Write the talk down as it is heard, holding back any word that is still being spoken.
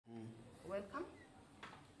welcome.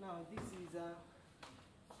 Now this is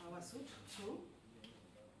our suite room.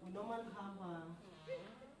 We normally have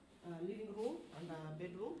a living room and a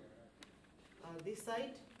bedroom. This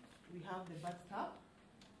side we have the bathtub.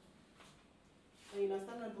 In a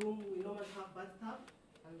standard room we normally have bathtub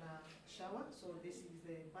and a shower, so this is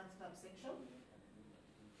the bathtub section.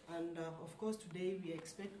 And of course today we are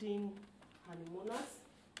expecting honeymooners,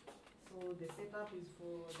 so the setup is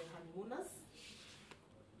for the honeymooners.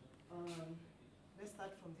 Let's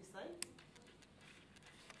start from this side.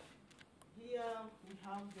 Here we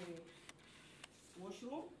have the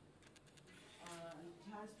washroom. It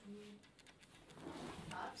has two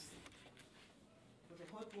taps for the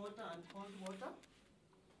hot water and cold water.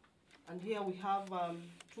 And here we have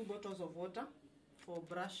 2 bottles of water for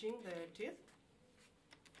brushing the teeth.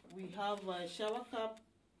 We have a shower cap,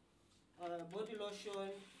 body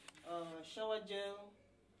lotion, shower gel,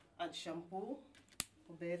 and shampoo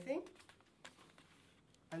for bathing.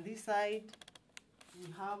 And this side we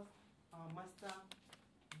have our master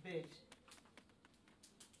bed,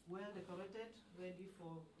 well decorated, ready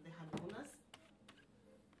for the honeymooners.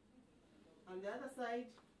 On the other side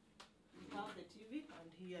we have the TV, and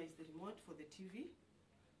here is the remote for the TV.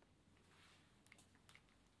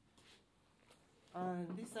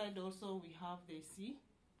 And this side also we have the AC.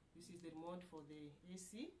 This is the remote for the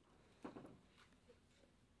AC.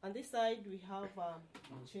 On this side we have a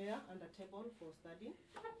chair and a table for studying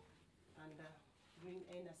and doing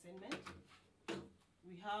any assignment.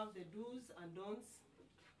 We have the do's and don'ts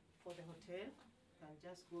for the hotel. You can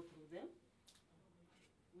just go through them.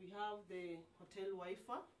 We have the hotel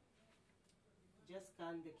Wi-Fi. Just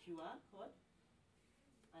scan the QR code.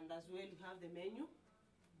 And as well we have the menu.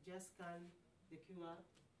 Just scan the QR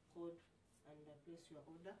code and place your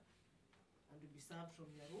order, and will be served from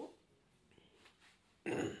your room.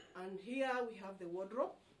 And here we have the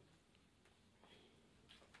wardrobe.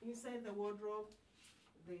 Inside the wardrobe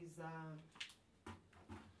there is a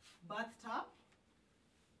bathtub,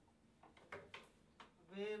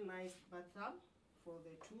 very nice bathtub for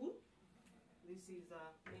the two. This is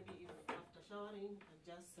maybe if after showering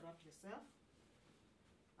just wrap yourself.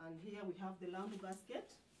 And here we have the laundry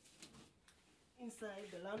basket. Inside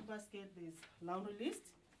the laundry basket there is laundry list,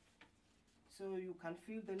 so you can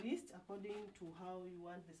fill the list according to how you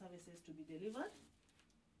want the services to be delivered.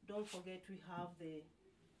 Don't forget we have the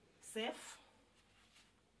safe.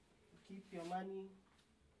 Keep your money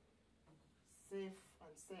safe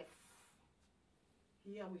and safe.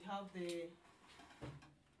 Here we have the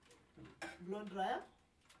blow dryer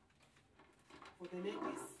for the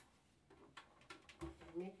ladies.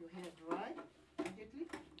 Make your hair dry immediately.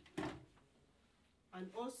 And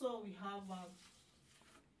also we have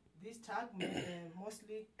this tag,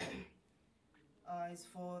 mostly is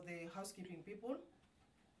for the housekeeping people.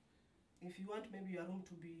 If you want maybe your room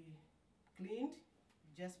to be cleaned, you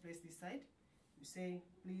just press this side. You say,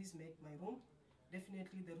 please make my room.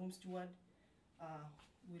 Definitely the room steward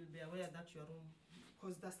will be aware that your room,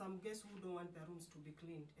 because there's some guests who don't want their rooms to be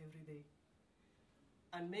cleaned every day.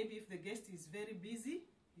 And maybe if the guest is very busy,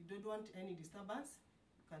 you don't want any disturbance,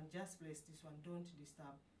 you can just place this one, don't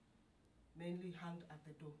disturb, mainly hang at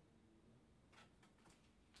the door.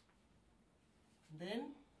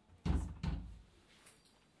 Then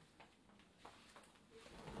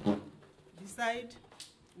this side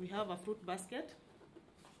we have a fruit basket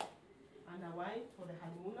and a wine for the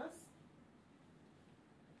honeymooners,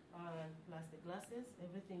 plus the glasses.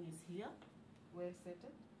 Everything is here, well set.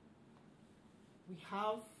 We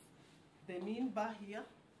have the mean bar here,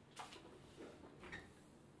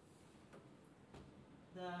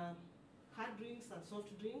 the hard drinks and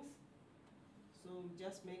soft drinks, so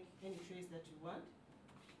just make any choice that you want.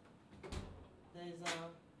 There is a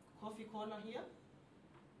coffee corner here.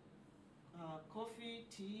 Coffee,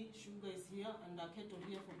 tea, sugar is here, and a kettle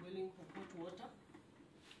here for boiling the hot water.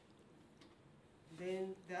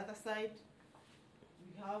 Then the other side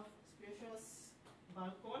we have spacious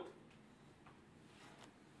balcony